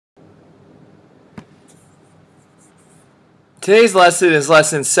Today's lesson is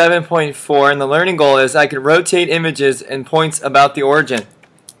lesson 7.4, and the learning goal is I can rotate images and points about the origin.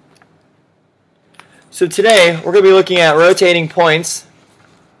 So today we're going to be looking at rotating points.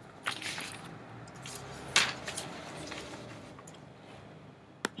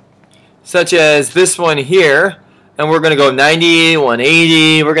 Such as this one here, and we're going to go 90,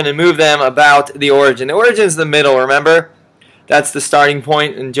 180, we're going to move them about the origin. The origin is the middle, remember? That's the starting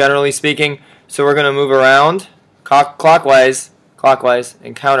point, and generally speaking. So we're going to move around clockwise, clockwise,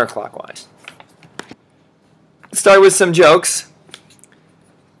 and counterclockwise. Let's start with some jokes.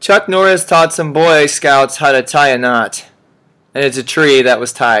 Chuck Norris taught some Boy Scouts how to tie a knot, and it's a tree that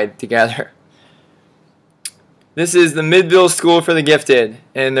was tied together. This is the Midville School for the Gifted,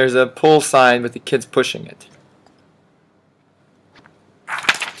 and there's a pull sign with the kids pushing it.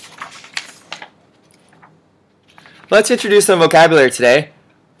 Let's introduce some vocabulary today.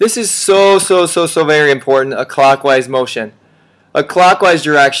 This is so very important, a clockwise motion. A clockwise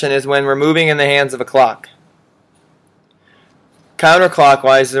direction is when we're moving in the hands of a clock.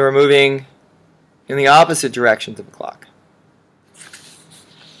 Counterclockwise is we're moving in the opposite directions of a clock.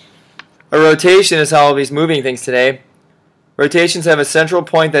 A rotation is how we'll be moving things today. Rotations have a central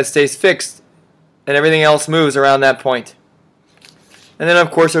point that stays fixed, and everything else moves around that point. And then,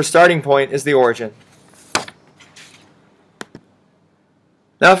 of course, our starting point is the origin.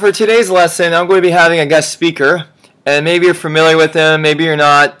 Now, for today's lesson, I'm going to be having a guest speaker, and maybe you're familiar with him, maybe you're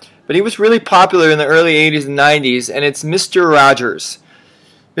not, but he was really popular in the early 80s and 90s, and it's Mr. Rogers.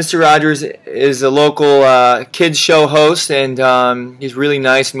 Mr. Rogers is a local kids show host, and he's really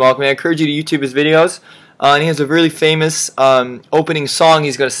nice and welcoming. I encourage you to YouTube his videos. And he has a really famous opening song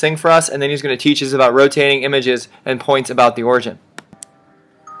he's going to sing for us, and then he's going to teach us about rotating images and points about the origin.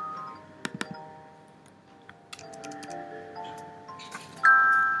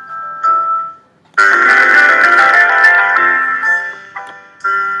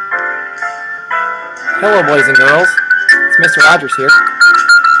 Hello, boys and girls. It's Mr. Rogers here.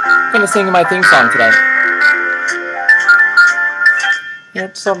 I'm going to sing my theme song today.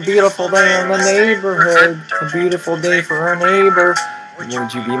 It's a beautiful day in the neighborhood, a beautiful day for our neighbor. Would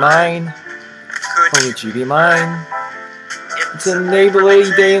you be mine? Oh, would you be mine? It's a neighborly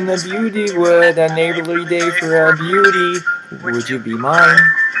day in the beauty wood, a neighborly day for our beauty. Would you be mine?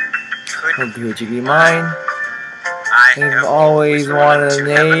 Oh, would you be mine? I've always wanted a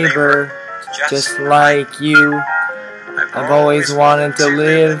neighbor just like you. I've always wanted to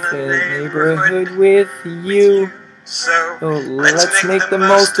live in a neighborhood with you. So let's make the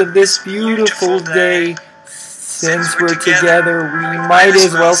most of this beautiful day. Since we're together, we might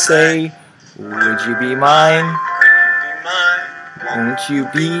as well say, would you be mine? Won't you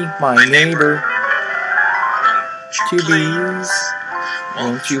be my neighbor?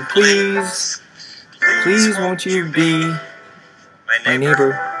 Won't you please? Please won't you be my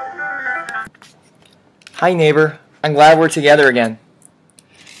neighbor? Hi neighbor, I'm glad we're together again.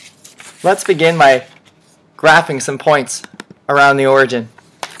 Let's begin by graphing some points around the origin.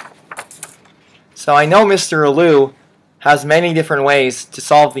 So I know Mr. Alou has many different ways to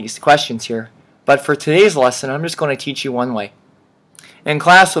solve these questions here, but for today's lesson I'm just going to teach you one way. In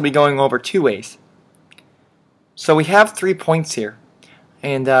class we'll be going over two ways. So we have 3 points here,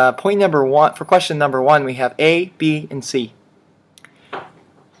 and point number one, for question number 1, we have A, B, and C.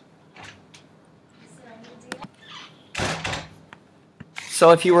 So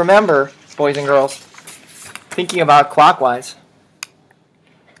if you remember, boys and girls, thinking about clockwise,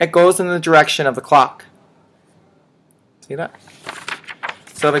 it goes in the direction of the clock. See that?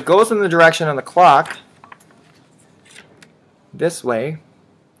 So if it goes in the direction of the clock, this way,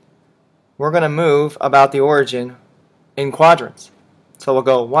 we're going to move about the origin in quadrants. So we'll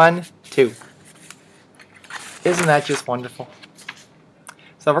go 1, 2. Isn't that just wonderful?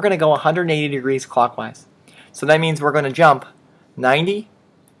 So we're going to go 180 degrees clockwise. So that means we're going to jump 90,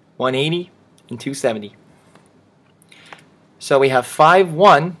 180, and 270. So we have 5,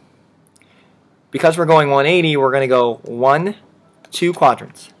 1. Because we're going 180, we're going to go 1, 2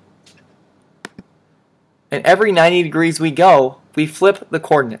 quadrants. And every 90 degrees we go, we flip the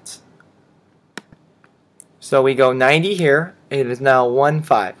coordinates. So we go 90 here, and it is now 1,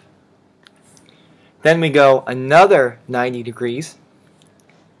 5. Then we go another 90 degrees.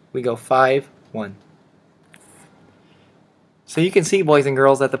 We go 5, 1. So you can see, boys and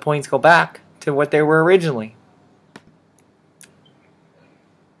girls, that the points go back to what they were originally.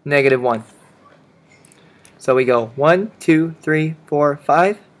 Negative 1. So we go 1, 2, 3, 4,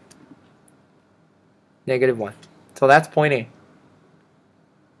 5. Negative 1. So that's point A.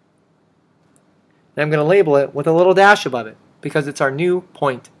 And I'm going to label it with a little dash above it because it's our new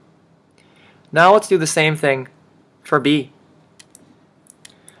point. Now let's do the same thing for B.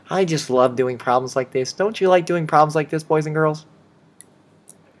 I just love doing problems like this. Don't you like doing problems like this, boys and girls?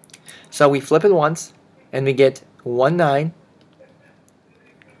 So we flip it once, and we get 1, 9.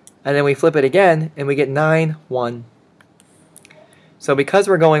 And then we flip it again, and we get 9, 1. So because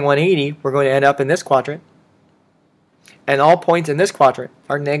we're going 180, we're going to end up in this quadrant. And all points in this quadrant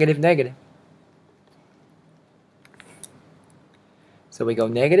are negative, negative. So we go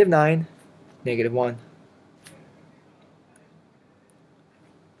negative 9, negative 1.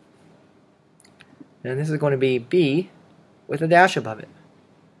 And this is going to be B with a dash above it.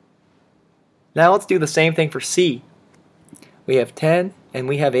 Now let's do the same thing for C. We have 10 and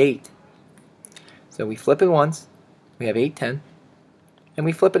we have 8. So we flip it once, we have 8, 10. And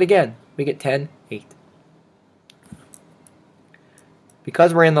we flip it again, we get 10, 8.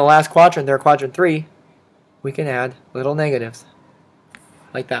 Because we're in the last quadrant there, quadrant 3, we can add little negatives,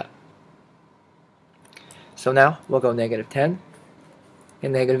 like that. So now we'll go negative 10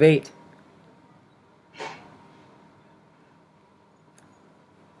 and negative 8.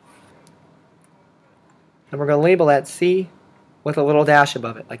 And we're going to label that C with a little dash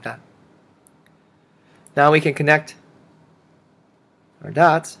above it, like that. Now we can connect our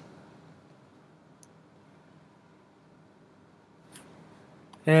dots.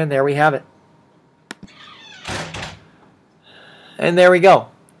 And there we have it. And there we go.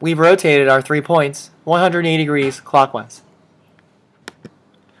 We've rotated our 3 points 180 degrees clockwise.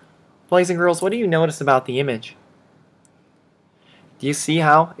 Boys and girls, what do you notice about the image? Do you see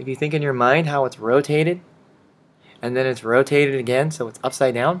how, if you think in your mind, how it's rotated? And then it's rotated again, so it's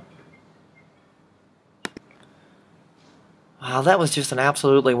upside down? Wow, that was just an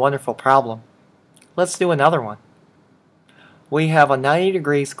absolutely wonderful problem. Let's do another one. We have a 90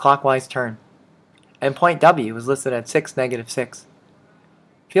 degrees clockwise turn, and point W is listed at 6, negative 6.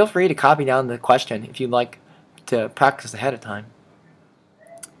 Feel free to copy down the question if you'd like to practice ahead of time.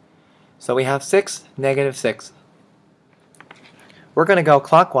 So we have 6, negative 6. We're going to go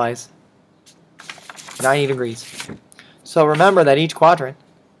clockwise 90 degrees. So remember that each quadrant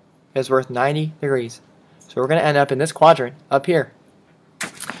is worth 90 degrees. So we're going to end up in this quadrant up here.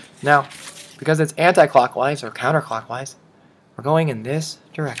 Now, because it's anti-clockwise or counterclockwise, we're going in this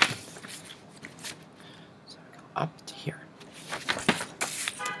direction. So we go up to here.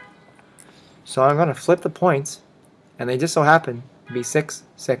 So I'm going to flip the points, and they just so happen to be 6,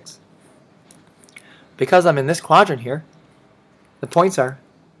 6. Because I'm in this quadrant here, the points are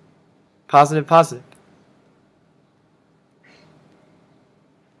positive, positive.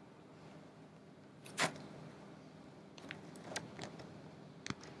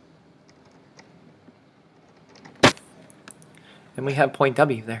 And we have point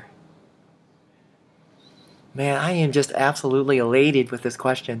W there. Man, I am just absolutely elated with this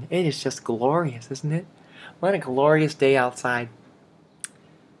question. It is just glorious, isn't it? What a glorious day outside.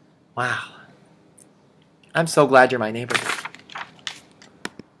 Wow. I'm so glad you're my neighbor.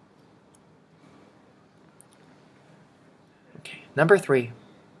 Okay, number 3.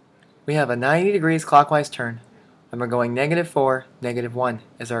 We have a 90 degrees clockwise turn, and we're going negative 4, negative 1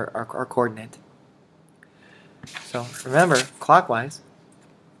 as our coordinate. So remember, clockwise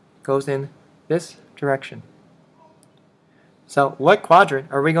goes in this direction. So what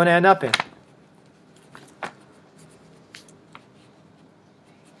quadrant are we going to end up in?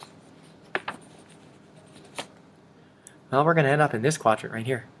 Well, we're going to end up in this quadrant right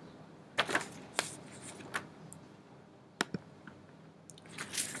here.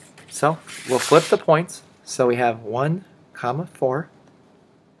 So we'll flip the points. So we have 1, 4.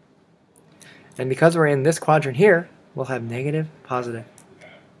 And because we're in this quadrant here, we'll have negative, positive.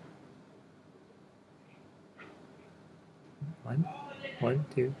 1, 1,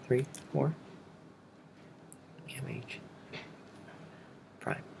 2, 3, 4. MH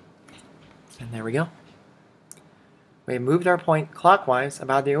prime. And there we go. We moved our point clockwise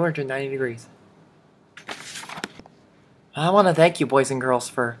about the origin 90 degrees. I want to thank you, boys and girls,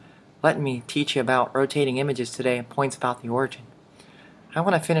 for letting me teach you about rotating images today and points about the origin. I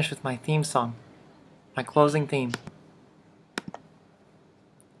want to finish with my theme song, my closing theme.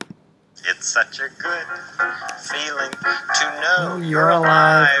 It's such a good feeling to know You're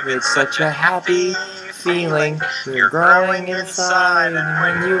alive. It's such a happy feeling. You're growing inside,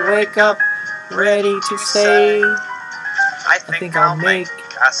 and when you wake up, ready to say, I think I'll make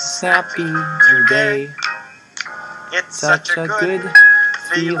a snappy new day. It's such a good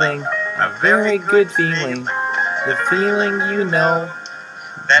feeling, a very good feeling. The feeling you know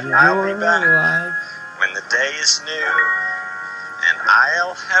that I'll be you're back alive. when the day is new, and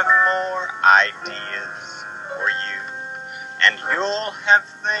I'll have more ideas for you, and you'll have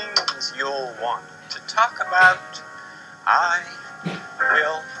things you'll want to talk about. I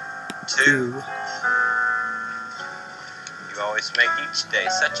will 2. You always make each day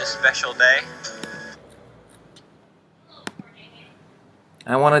such a special day.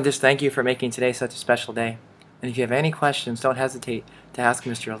 I want to just thank you for making today such a special day. And if you have any questions, don't hesitate to ask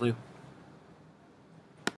Mr. Alou.